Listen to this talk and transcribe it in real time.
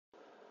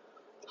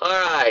All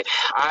right,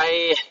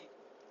 I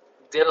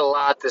did a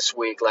lot this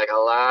week. Like a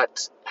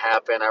lot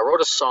happened. I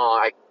wrote a song.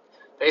 I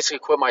basically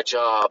quit my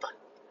job.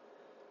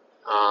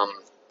 Um,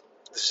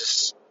 it's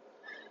just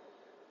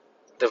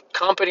the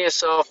company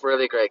itself,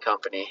 really great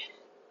company.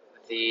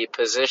 The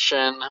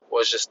position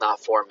was just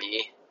not for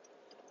me.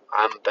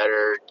 I'm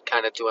better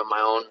kind of doing my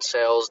own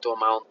sales, doing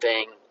my own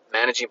thing.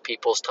 Managing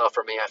people's tough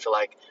for me. I feel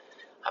like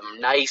I'm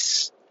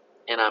nice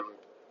and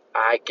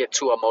I get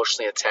too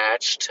emotionally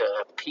attached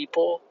to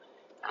people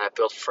and I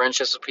build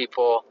friendships with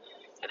people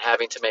and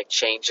having to make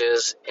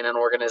changes in an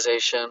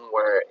organization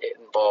where it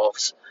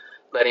involves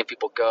letting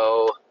people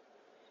go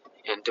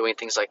and doing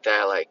things like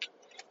that. Like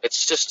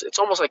it's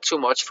almost like too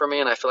much for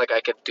me, and I feel like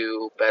I could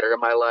do better in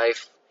my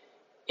life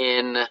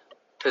in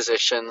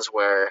positions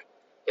where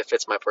it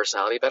fits my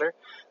personality better.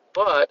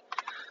 But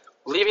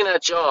leaving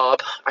that job,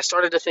 I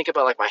started to think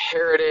about like my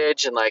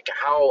heritage and like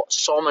how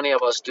so many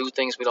of us do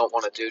things we don't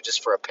want to do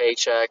just for a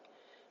paycheck,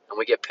 and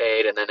we get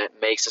paid, and then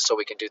it makes it so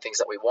we can do things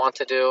that we want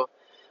to do.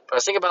 But I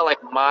was thinking about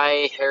like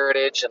my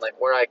heritage and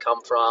like where I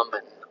come from,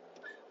 and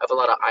I have a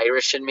lot of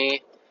Irish in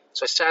me.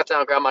 So I sat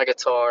down, grabbed my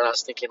guitar, and I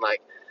was thinking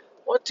like,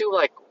 what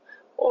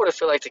would it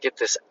feel like to get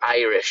this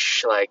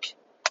Irish like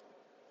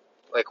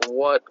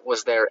what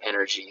was their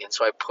energy? And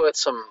so I put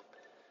some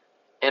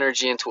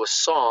energy into a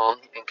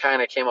song and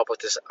kind of came up with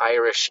this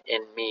Irish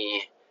in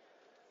me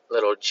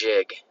little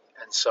jig.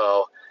 And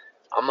so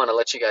I'm gonna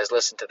let you guys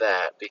listen to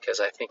that because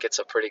I think it's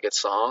a pretty good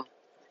song.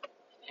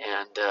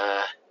 And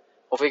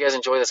hopefully you guys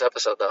enjoy this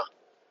episode though.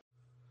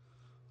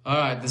 All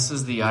right, this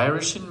is the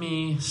Irish in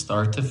me,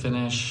 start to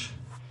finish.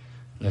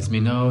 Let me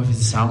know if it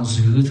sounds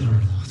good or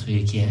not,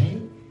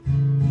 okay?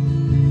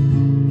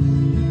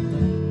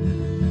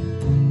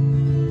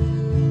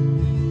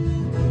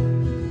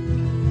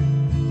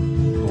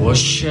 What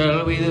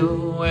shall we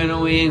do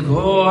when we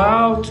go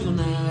out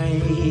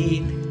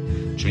tonight?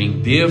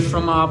 Drink beer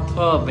from our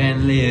pub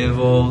and live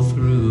all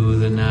through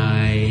the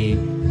night.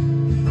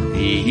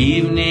 The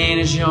evening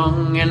is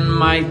young and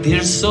my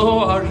dear,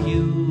 so are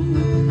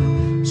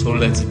you. So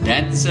let's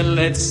dance and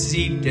let's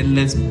eat and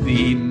let's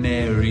be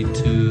merry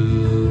too.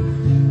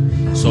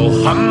 So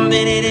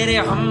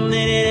hum-de-de-de-de,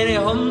 hum-de-de-de-de,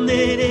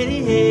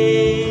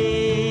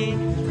 hum-de-de-de-de.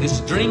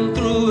 Let's drink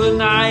through the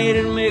night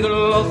and make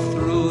love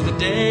through the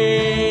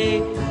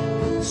day.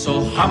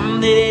 So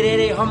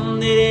hum-de-de-de-de,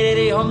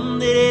 hum-de-de-de-de,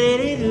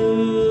 hum-de-de-de-de-do.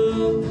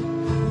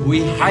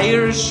 We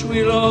Irish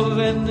we love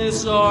and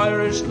this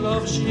Irish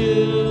loves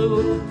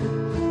you.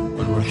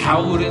 When we're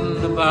out and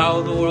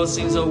about, the world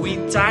seems a wee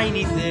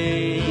tiny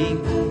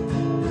thing.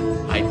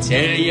 I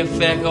tell you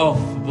feck off,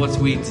 but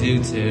we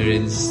tutor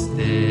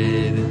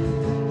instead.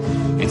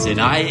 It's an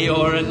aye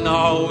or a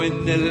no,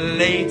 and the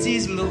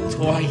ladies look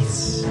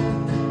twice.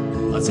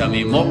 I'll tell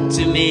me up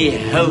to me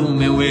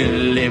home and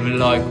we'll live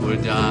like we're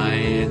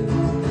dying.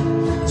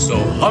 So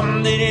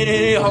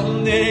hum-de-de-de-de,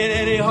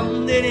 hum-de-de-de-de,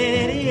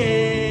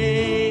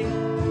 hum-de-de-de-de.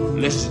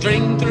 Let's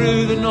drink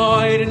through the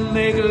night and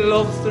make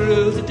love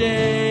through the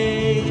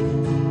day.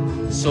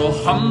 So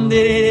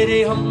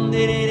hum-de-de-de-de,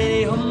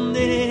 hum-de-de-de-de,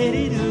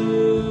 hum-de-de-de-de-do.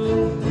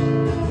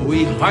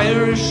 We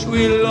Irish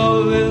we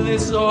love and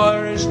this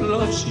Irish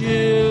loves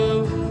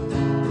you.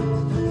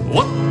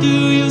 What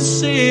do you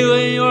say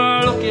when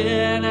you're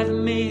looking at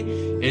me?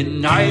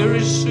 An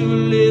Irish who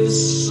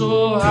lives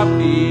so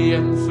happy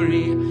and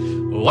free.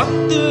 What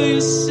do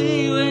you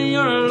see when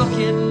you're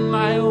looking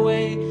my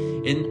way?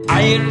 An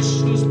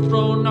Irish who's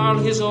thrown all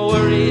his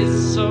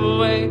worries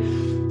away.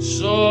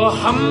 So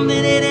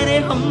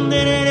hum-de-de-de-de,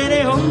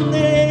 hum-de-de-de-de,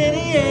 hum-de-de-de-de.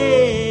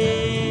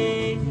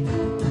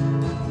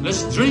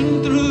 Let's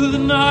drink through the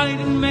night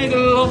and make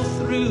love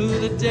through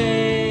the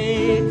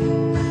day.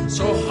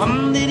 So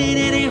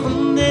hum-de-de-de-de,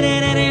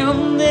 hum-de-de-de-de,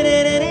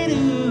 hum-de-de-de-de-do.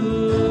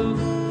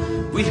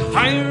 We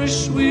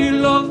Irish we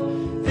love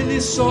and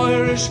this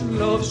Irish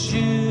loves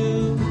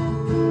you.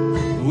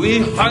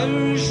 We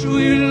Irish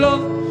we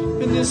love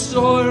and this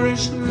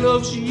Irish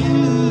loves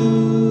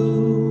you.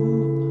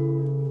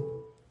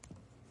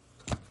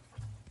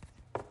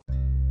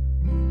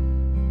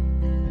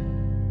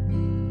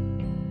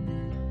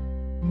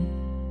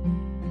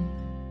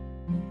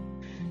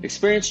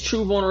 Experience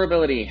true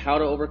vulnerability, how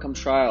to overcome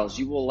trials.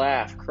 You will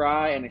laugh,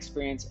 cry, and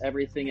experience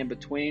everything in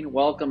between.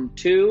 Welcome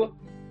to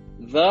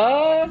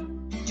the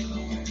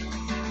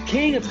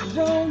King of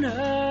Corona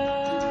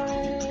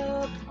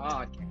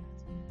podcast,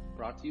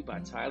 brought to you by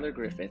Tyler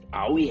Griffith.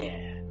 Oh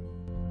yeah.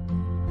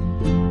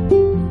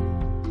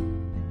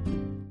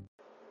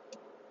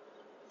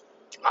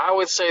 I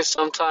would say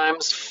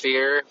sometimes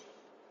fear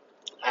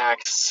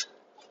acts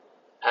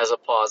as a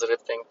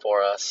positive thing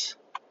for us.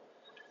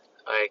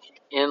 Like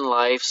in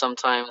life,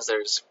 sometimes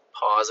there's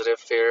positive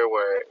fear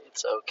where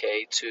it's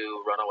okay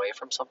to run away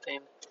from something,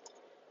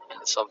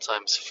 and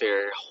sometimes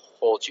fear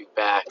holds you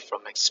back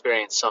from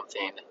experiencing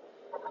something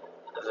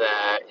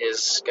that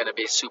is going to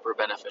be super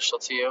beneficial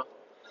to you.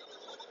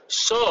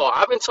 So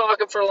I've been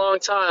talking for a long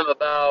time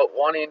about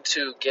wanting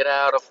to get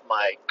out of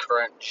my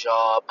current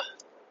job,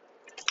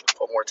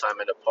 put more time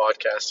into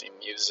podcasting,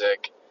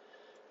 music,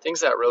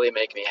 things that really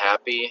make me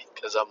happy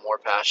because I'm more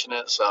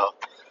passionate. So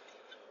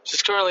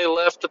Just currently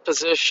left the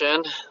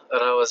position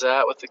that I was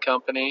at with the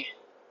company.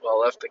 Well,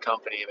 left the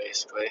company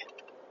basically.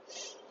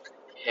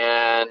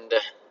 And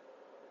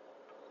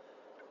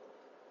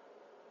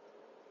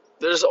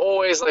there's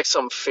always like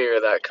some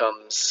fear that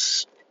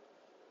comes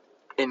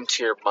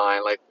into your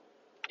mind. Like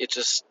it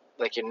just,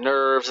 like your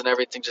nerves and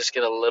everything just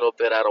get a little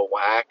bit out of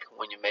whack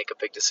when you make a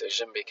big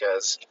decision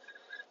because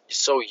you're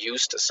so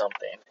used to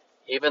something.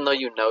 Even though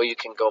you know you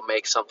can go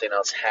make something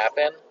else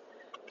happen,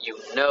 you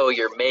know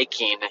you're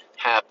making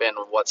happen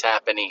what's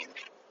happening.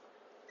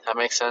 That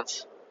makes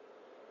sense?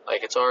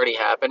 Like it's already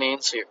happening,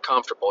 so you're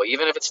comfortable,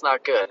 even if it's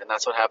not good. And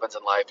that's what happens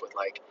in life with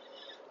like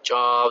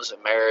jobs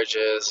and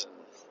marriages and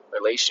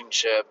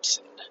relationships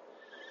and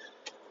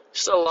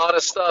just a lot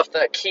of stuff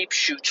that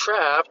keeps you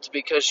trapped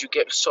because you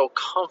get so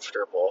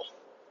comfortable.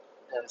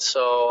 And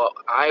so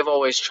I've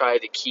always tried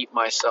to keep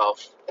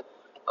myself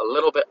a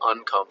little bit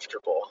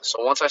uncomfortable.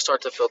 So once I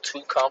start to feel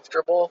too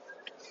comfortable,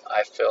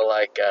 I feel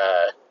like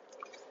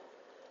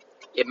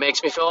it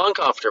makes me feel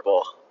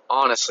uncomfortable.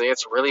 Honestly,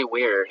 it's really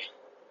weird.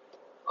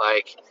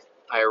 Like,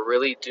 I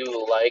really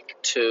do like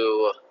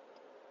to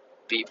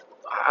be,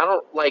 I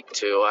don't like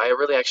to, I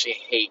really actually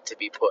hate to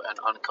be put in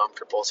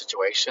uncomfortable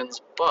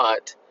situations,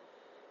 but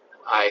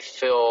I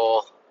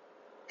feel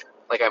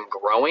like I'm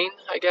growing,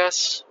 I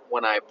guess,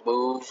 when I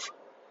move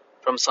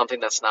from something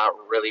that's not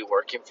really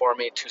working for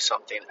me to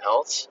something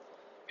else,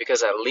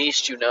 because at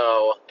least you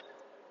know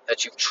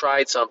that you've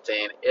tried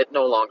something, it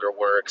no longer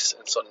works,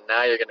 and so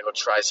now you're going to go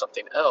try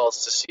something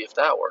else to see if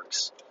that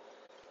works.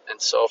 And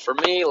so for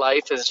me,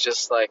 life is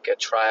just like a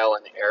trial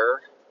and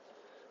error.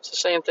 It's the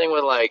same thing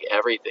with like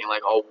everything.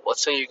 Like, oh,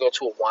 let's say you go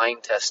to a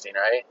wine tasting,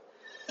 right?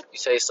 You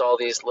taste all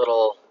these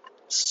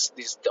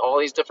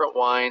different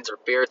wines, or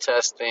beer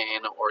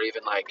testing, or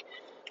even like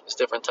there's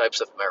different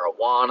types of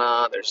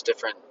marijuana. There's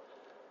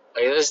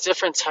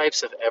different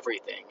types of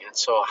everything. And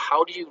so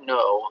how do you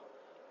know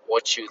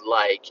what you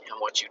like and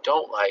what you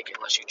don't like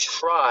unless you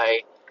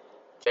try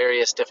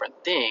various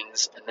different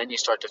things, and then you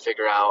start to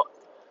figure out,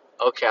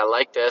 okay, I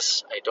like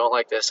this, I don't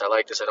like this, I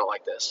like this, I don't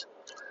like this.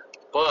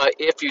 But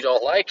if you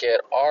don't like it,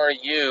 are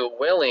you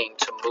willing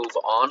to move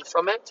on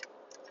from it?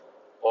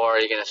 Or are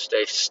you going to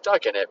stay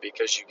stuck in it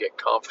because you get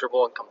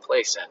comfortable and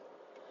complacent?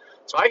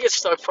 So I get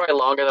stuck probably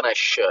longer than I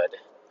should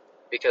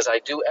because I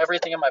do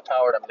everything in my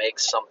power to make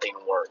something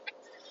work.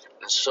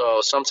 And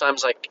so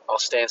sometimes like I'll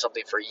stay in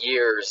something for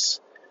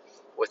years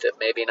with it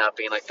maybe not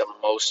being like the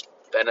most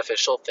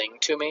beneficial thing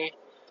to me,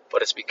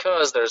 but it's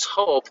because there's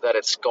hope that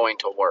it's going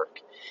to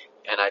work.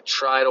 And I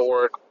try to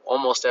work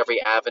almost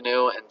every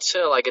avenue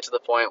until I get to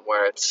the point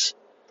where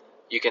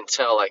you can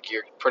tell like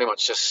you're pretty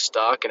much just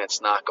stuck and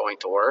it's not going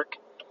to work.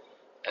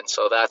 And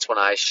so that's when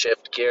I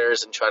shift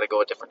gears and try to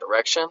go a different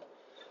direction.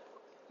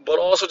 But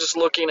also just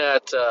looking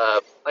at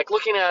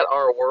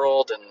our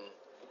world and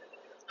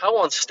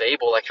how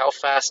unstable, like how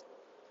fast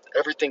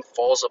everything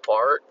falls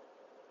apart.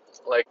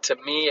 Like to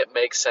me, it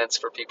makes sense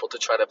for people to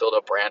try to build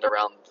a brand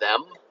around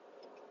them,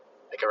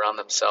 like around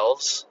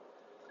themselves.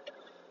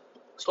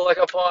 So like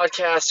a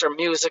podcast or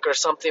music or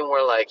something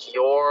where like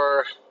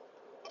your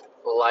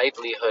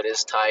livelihood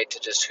is tied to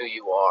just who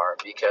you are,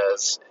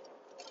 because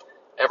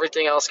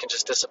everything else can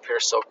just disappear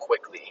so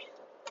quickly.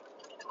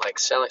 Like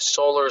selling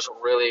solar is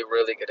a really,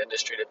 really good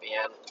industry to be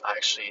in.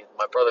 Actually,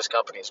 my brother's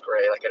company is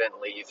great. Like I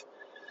didn't leave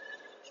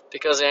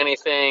because of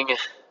anything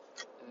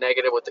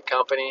negative with the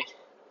company.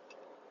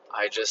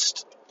 I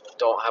just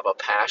don't have a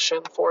passion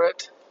for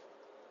it.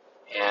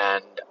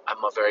 And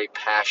I'm a very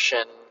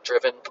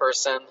passion-driven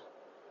person,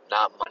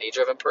 not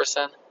money-driven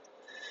person.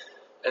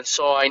 And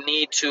so I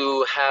need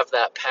to have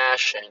that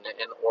passion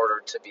in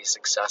order to be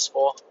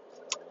successful.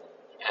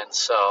 And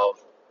so,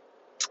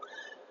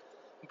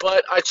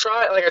 but I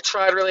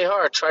tried really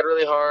hard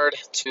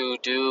to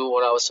do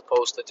what I was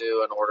supposed to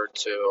do in order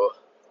to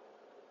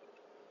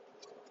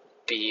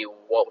be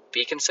what would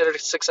be considered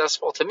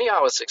successful. To me, I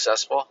was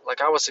successful.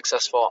 Like I was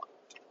successful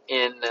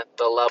in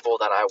the level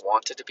that I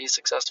wanted to be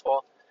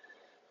successful.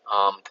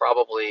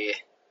 Probably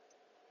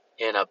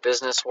in a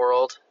business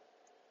world,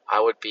 I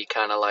would be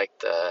kind of like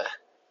the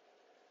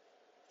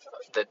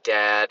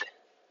dad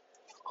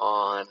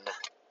on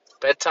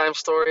Bedtime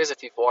Stories.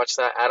 If you've watched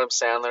that, Adam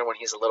Sandler, when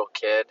he's a little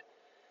kid,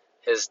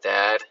 his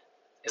dad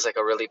is like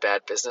a really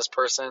bad business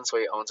person, so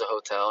he owns a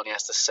hotel and he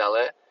has to sell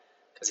it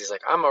because he's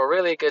like, I'm a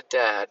really good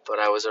dad, but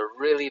I was a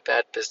really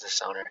bad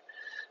business owner.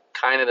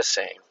 Kind of the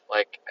same.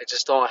 Like, I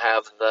just don't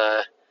have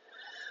the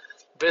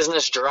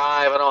business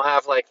drive. I don't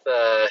have like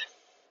I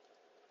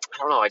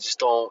don't know, I just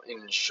don't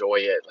enjoy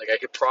it. Like, I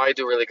could probably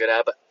do really good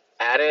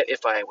at it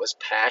if I was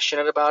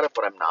passionate about it,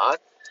 but I'm not.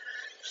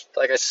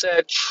 Like I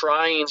said,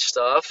 trying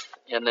stuff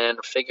and then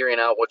figuring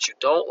out what you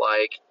don't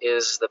like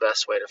is the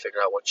best way to figure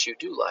out what you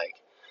do like.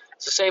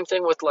 It's the same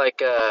thing with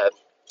like I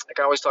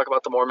always talk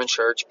about the Mormon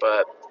Church,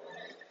 but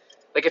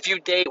like if you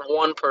only date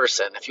one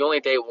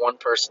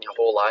person your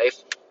whole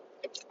life,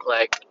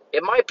 like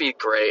it might be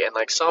great. And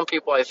like some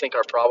people I think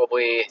are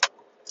probably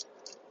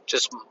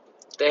just,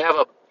 they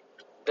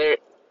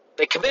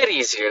commit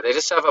easier. They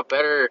just have a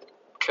better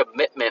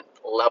commitment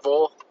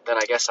level than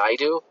I guess I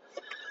do.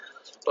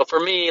 But for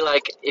me,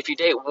 like, if you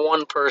date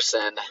one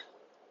person,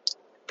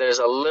 there's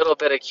a little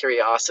bit of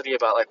curiosity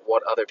about like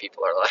what other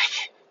people are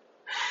like.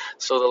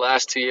 So the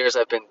last 2 years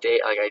I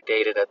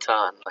dated a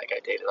ton. Like I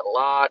dated a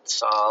lot,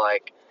 saw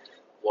like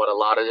what a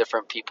lot of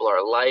different people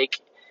are like,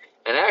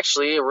 and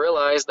actually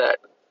realized that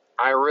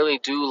I really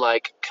do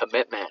like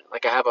commitment.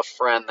 Like I have a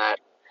friend that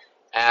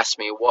asked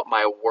me what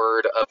my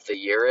word of the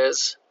year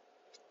is.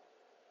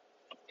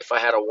 If I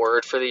had a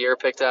word for the year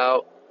picked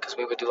out, because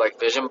we would do like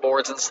vision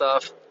boards and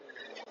stuff.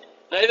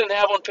 And I didn't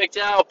have one picked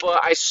out, but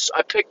I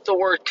picked the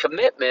word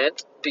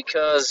commitment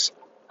because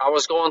I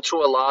was going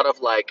through a lot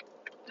of like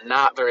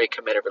not very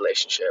committed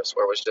relationships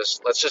where it was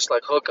just, let's just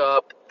like hook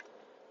up,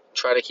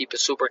 try to keep it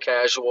super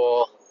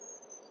casual.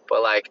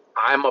 But like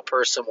I'm a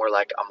person where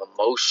like I'm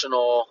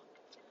emotional.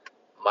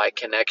 My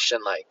connection,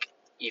 like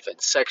even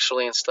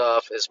sexually and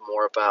stuff, is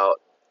more about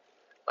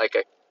like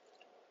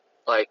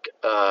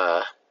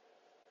a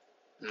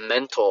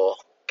mental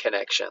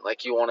connection.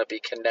 Like you want to be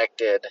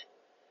connected,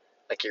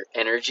 like your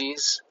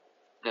energies.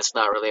 And it's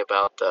not really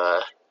about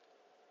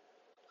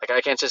like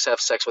I can't just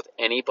have sex with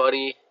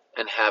anybody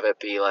and have it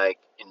be like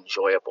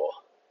enjoyable.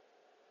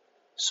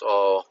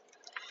 So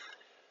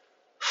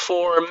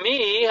for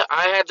me,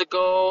 I had to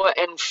go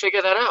and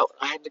figure that out.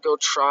 I had to go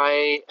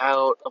try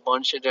out a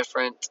bunch of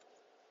different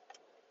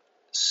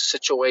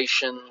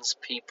situations,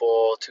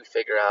 people to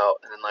figure out.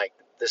 And then like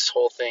this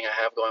whole thing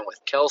I have going with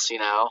Kelsey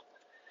now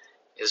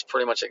is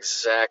pretty much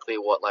exactly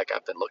what like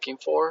I've been looking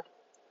for.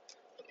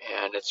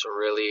 And it's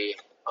really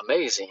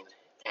amazing.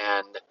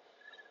 And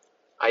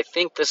I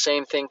think the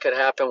same thing could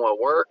happen with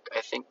work.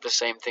 I think the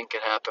same thing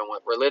could happen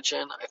with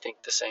religion. I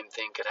think the same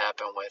thing could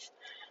happen with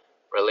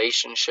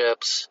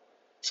relationships.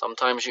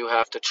 Sometimes you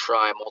have to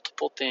try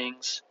multiple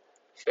things,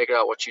 figure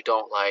out what you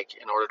don't like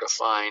in order to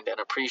find and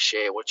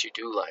appreciate what you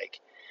do like.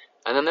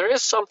 And then there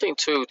is something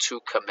to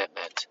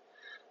commitment.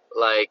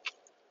 Like,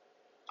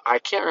 I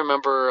can't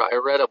remember, I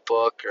read a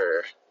book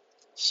or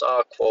saw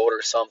a quote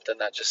or something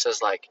that just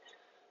says like,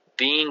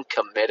 being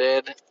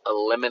committed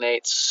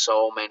eliminates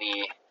so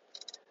many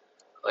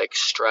like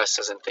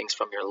stresses and things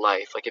from your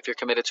life. Like if you're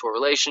committed to a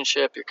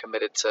relationship, you're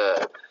committed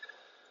to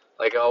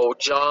like a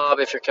job,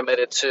 if you're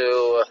committed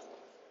to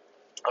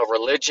a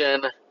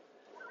religion,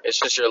 it's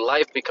just your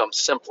life becomes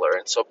simpler.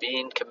 And so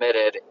being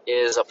committed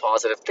is a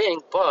positive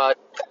thing, but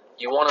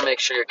you want to make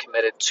sure you're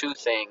committed to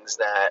things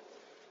that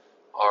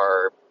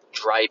are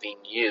driving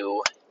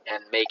you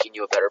and making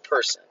you a better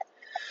person.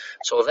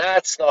 So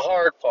that's the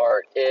hard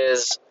part,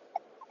 is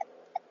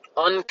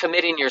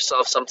uncommitting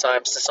yourself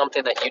sometimes to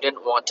something that you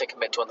didn't want to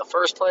commit to in the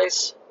first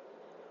place,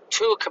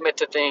 to commit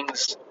to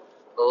things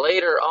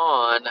later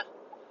on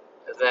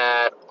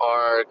that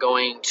are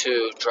going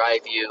to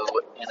drive you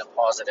in a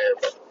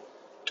positive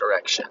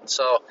direction.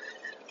 So,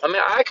 I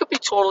mean, I could be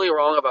totally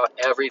wrong about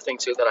everything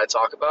too that I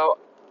talk about,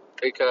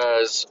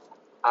 because,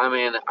 I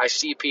mean, I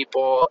see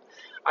people,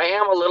 I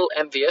am a little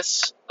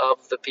envious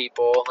of the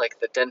people, like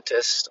the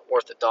dentists,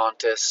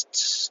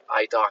 orthodontists,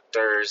 eye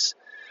doctors,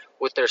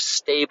 with their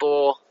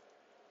stable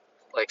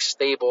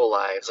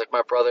lives. Like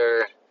my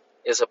brother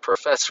is a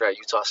professor at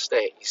Utah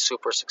State. He's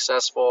super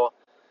successful,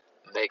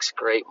 makes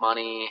great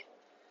money,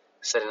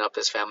 setting up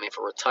his family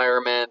for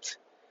retirement.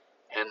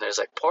 And there's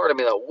like part of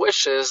me that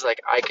wishes like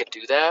I could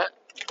do that,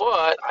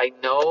 but I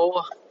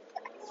know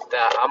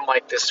that I'm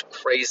like this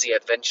crazy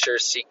adventure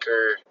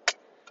seeker.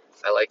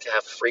 I like to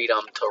have freedom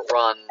to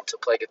run, to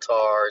play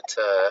guitar,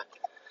 to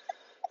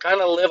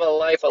kind of live a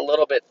life a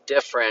little bit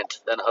different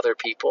than other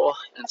people.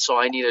 And so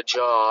I need a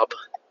job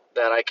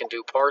that I can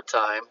do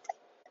part-time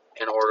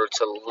in order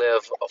to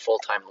live a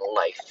full-time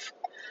life.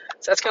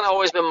 So that's kind of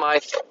always been my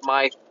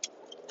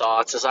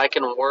thoughts, is I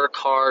can work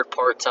hard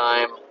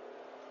part-time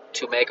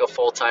to make a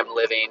full-time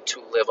living,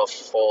 to live a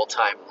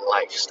full-time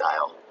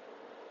lifestyle.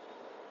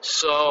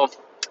 So,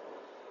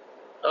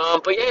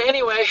 but yeah,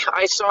 anyway,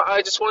 I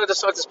just wanted to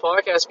start this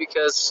podcast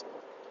because,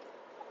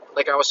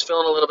 like, I was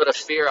feeling a little bit of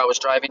fear. I was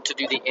driving to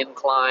do the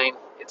incline.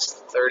 It's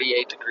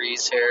 38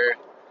 degrees here,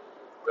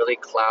 really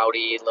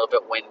cloudy, a little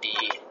bit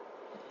windy,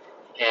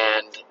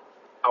 and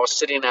I was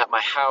sitting at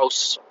my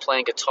house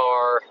playing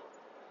guitar,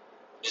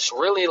 just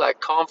really like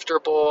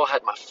comfortable,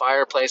 had my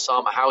fireplace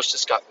on. My house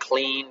just got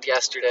cleaned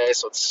yesterday,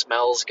 so it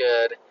smells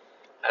good.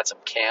 I had some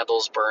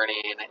candles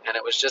burning, and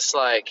it was just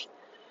like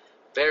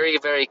very,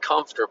 very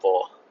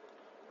comfortable.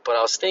 But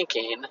I was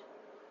thinking,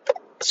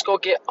 let's go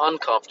get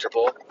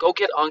uncomfortable. Go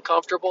get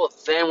uncomfortable.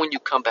 Then when you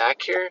come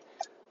back here,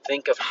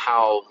 think of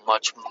how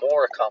much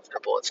more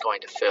comfortable it's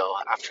going to feel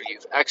after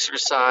you've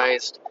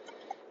exercised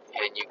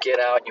and you get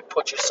out and you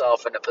put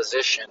yourself in a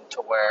position to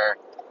where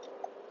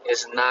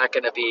it's not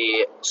going to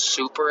be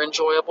super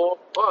enjoyable,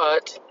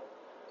 but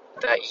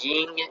that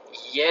yin and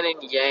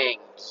yang,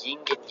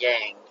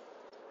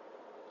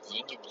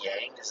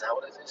 is that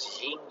what it is?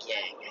 Yin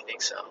yang, I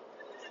think so.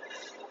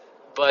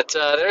 But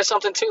there's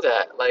something to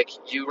that. Like,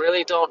 you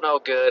really don't know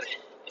good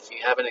if you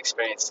haven't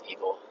experienced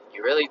evil.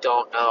 You really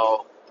don't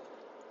know,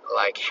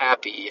 like,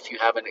 happy if you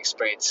haven't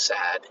experienced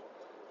sad.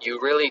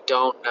 You really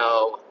don't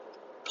know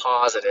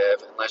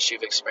positive unless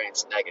you've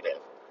experienced negative.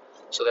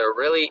 So there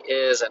really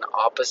is an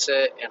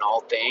opposite in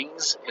all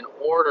things in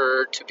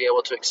order to be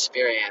able to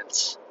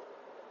experience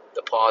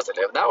the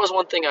positive. That was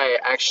one thing I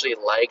actually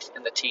liked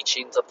in the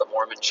teachings of the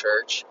Mormon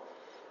Church,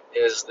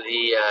 is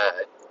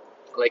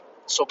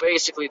so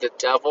basically the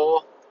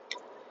devil,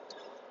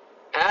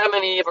 Adam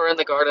and Eve are in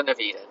the Garden of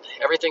Eden.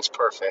 Everything's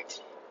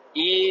perfect.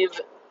 Eve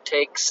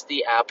takes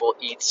the apple,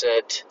 eats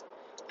it,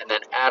 and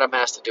then Adam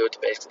has to do it to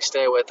basically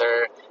stay with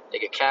her. They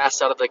get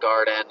cast out of the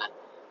garden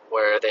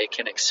where they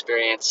can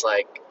experience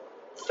like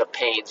the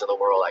pains of the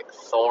world, like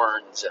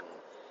thorns, and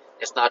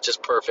it's not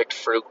just perfect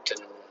fruit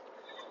and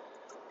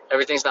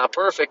everything's not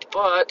perfect,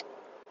 but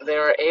they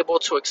are able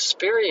to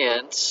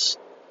experience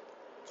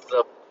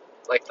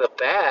the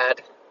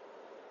bad,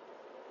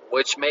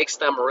 which makes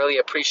them really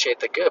appreciate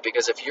the good.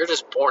 Because if you're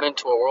just born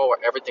into a world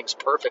where everything's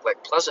perfect,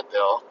 like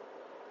Pleasantville,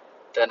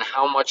 then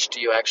how much do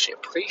you actually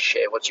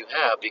appreciate what you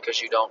have,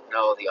 because you don't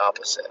know the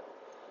opposite?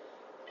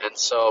 And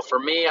so for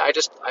me, I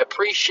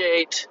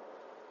appreciate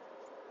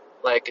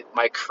like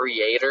my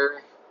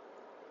creator,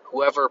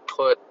 whoever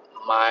put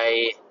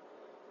my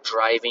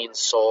driving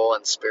soul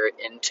and spirit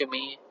into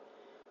me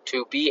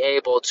to be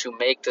able to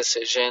make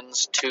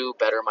decisions to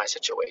better my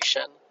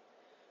situation,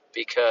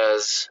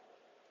 because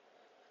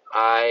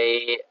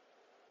I'm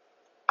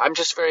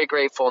just very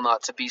grateful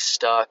not to be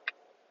stuck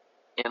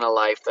in a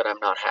life that I'm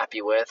not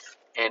happy with.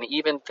 And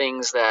even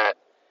things that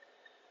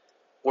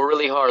were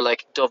really hard,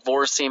 like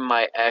divorcing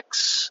my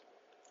ex,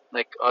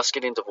 like us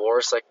getting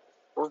divorced, like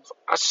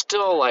I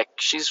still, like,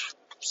 she's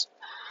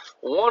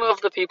one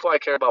of the people I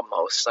care about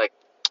most. Like,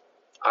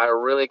 I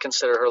really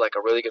consider her like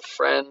a really good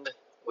friend.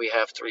 We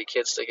have 3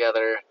 kids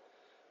together.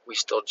 We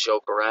still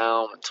joke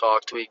around and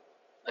talk to each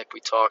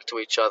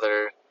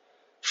other.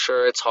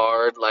 Sure, it's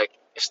hard. Like,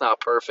 it's not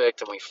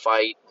perfect, and we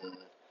fight, and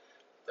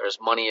there's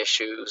money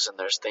issues, and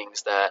there's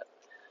things that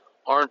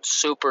aren't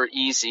super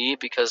easy,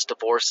 because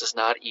divorce is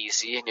not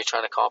easy, and you're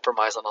trying to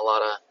compromise on a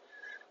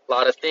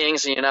lot of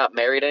things, and you're not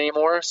married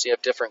anymore, so you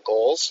have different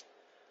goals.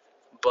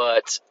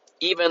 But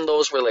even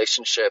those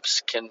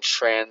relationships can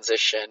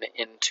transition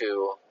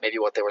into maybe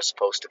what they were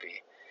supposed to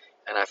be.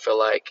 And I feel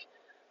like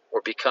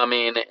we're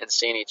becoming and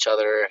seeing each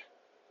other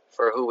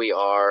for who we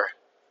are,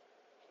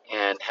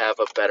 and have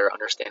a better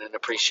understanding and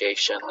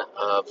appreciation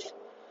of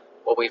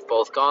what we've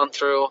both gone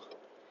through.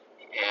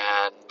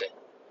 And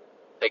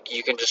like,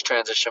 you can just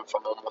transition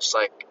from almost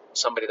like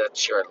somebody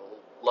that you're in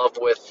love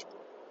with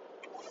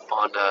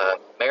on a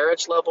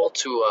marriage level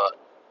to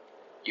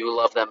you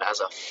love them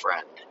as a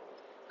friend.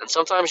 And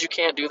sometimes you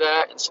can't do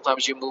that, and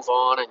sometimes you move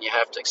on, and you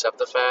have to accept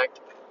the fact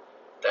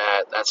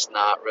that that's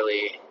not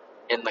really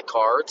in the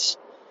cards.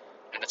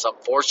 And it's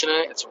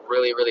unfortunate. It's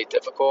really, really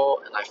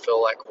difficult, and I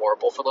feel like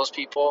horrible for those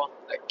people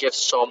that give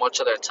so much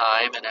of their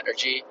time and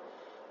energy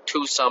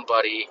to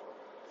somebody,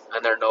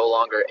 and they're no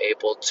longer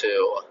able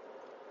to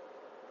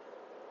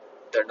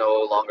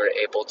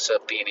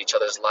be in each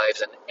other's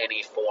lives in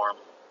any form,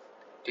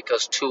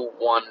 because to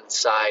one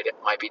side it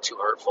might be too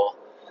hurtful.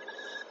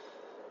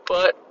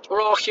 But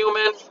we're all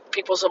human.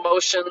 People's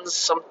emotions,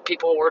 some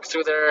people work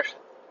through their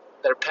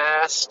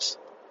past,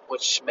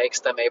 which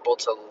makes them able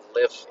to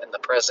live in the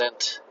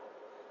present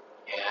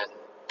and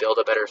build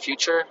a better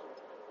future.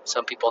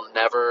 Some people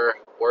never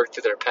work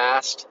through their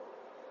past,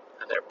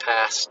 and their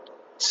past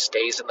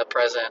stays in the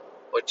present,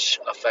 which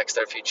affects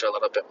their future a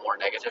little bit more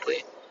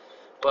negatively.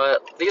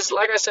 But these,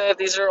 like I said,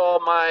 these are all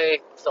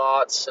my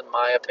thoughts and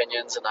my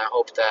opinions, and I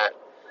hope that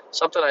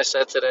something I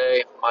said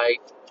today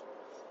might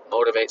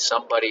motivate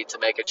somebody to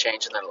make a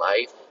change in their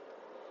life.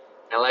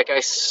 And like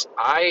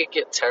I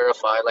get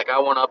terrified. Like, I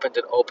went up and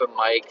did open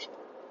mic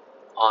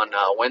on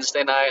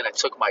Wednesday night, and I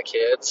took my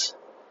kids,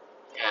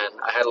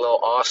 and I had a little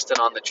Austin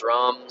on the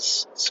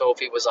drums,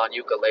 Sophie was on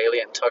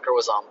ukulele, and Tucker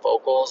was on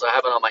vocals. I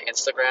have it on my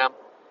Instagram.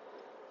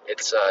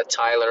 It's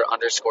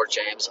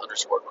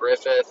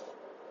Tyler_James_Griffith.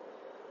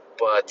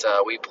 But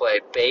we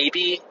played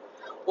Baby.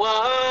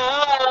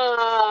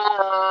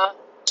 Whoa.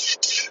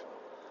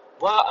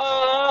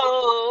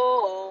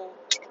 Whoa.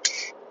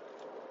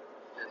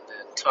 And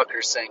then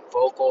Tucker sang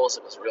vocals.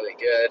 It was really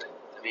good.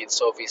 I mean,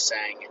 Sophie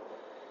sang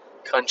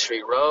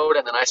Country Road,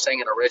 and then I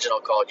sang an original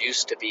called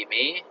Used to Be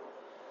Me.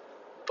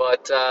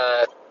 But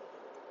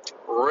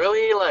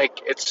really,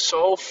 like, it's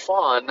so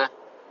fun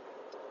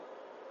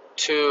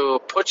to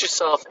put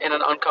yourself in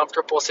an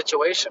uncomfortable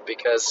situation,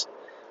 because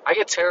I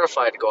get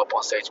terrified to go up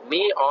on stage.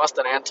 Me,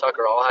 Austin, and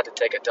Tucker all had to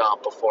take a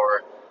dump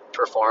before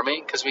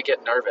performing, because we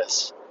get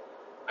nervous.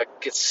 I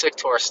get sick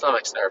to our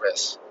stomachs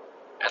nervous.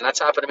 And that's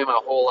happened to me my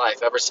whole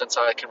life, ever since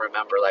I can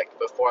remember. Like,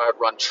 before I would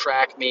run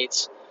track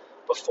meets,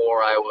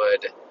 before I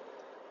would,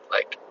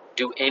 like,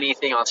 do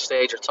anything on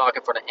stage or talk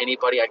in front of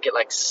anybody, I'd get,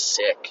 like,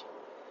 sick.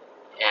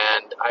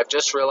 And I've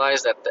just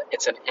realized that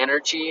it's an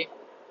energy.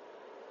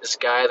 This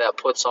guy that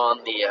puts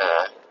on the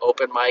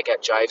open mic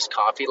at Jive's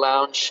Coffee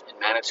Lounge in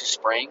Manitou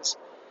Springs,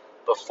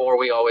 before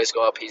we always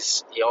go up, he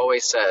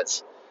always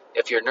says,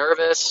 if you're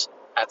nervous,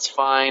 that's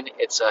fine.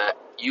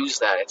 Use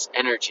that. It's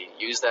energy.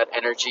 Use that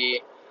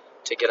energy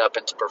to get up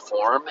and to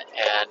perform.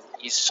 And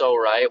he's so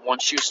right.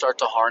 Once you start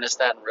to harness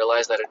that and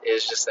realize that it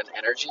is just an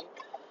energy,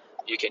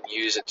 you can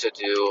use it to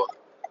do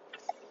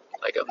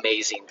like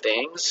amazing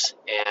things.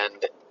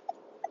 And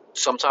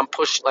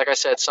sometimes like I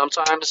said,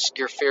 sometimes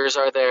your fears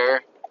are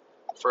there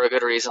for a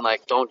good reason.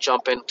 Like, don't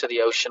jump into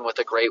the ocean with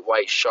a great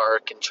white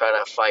shark and try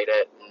to fight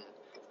it and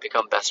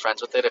become best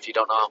friends with it if you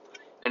don't know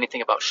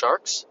anything about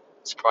sharks.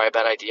 It's probably a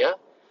bad idea.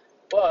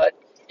 But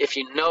if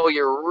you know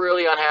you're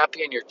really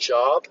unhappy in your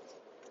job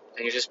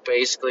and you're just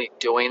basically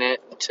doing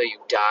it until you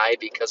die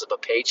because of a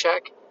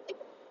paycheck,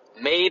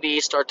 maybe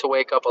start to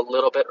wake up a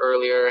little bit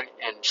earlier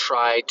and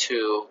try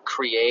to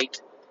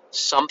create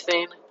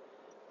something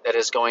that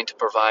is going to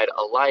provide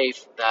a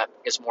life that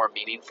is more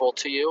meaningful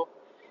to you,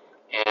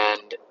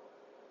 and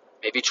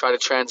maybe try to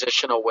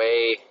transition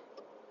away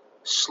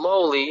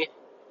slowly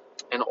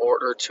in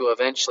order to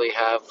eventually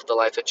have the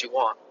life that you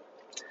want.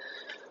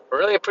 I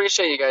really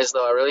appreciate you guys,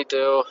 though. I really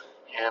do.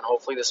 And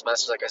hopefully this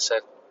message, like I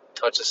said,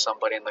 touches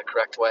somebody in the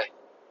correct way,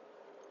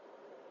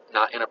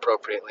 not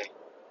inappropriately.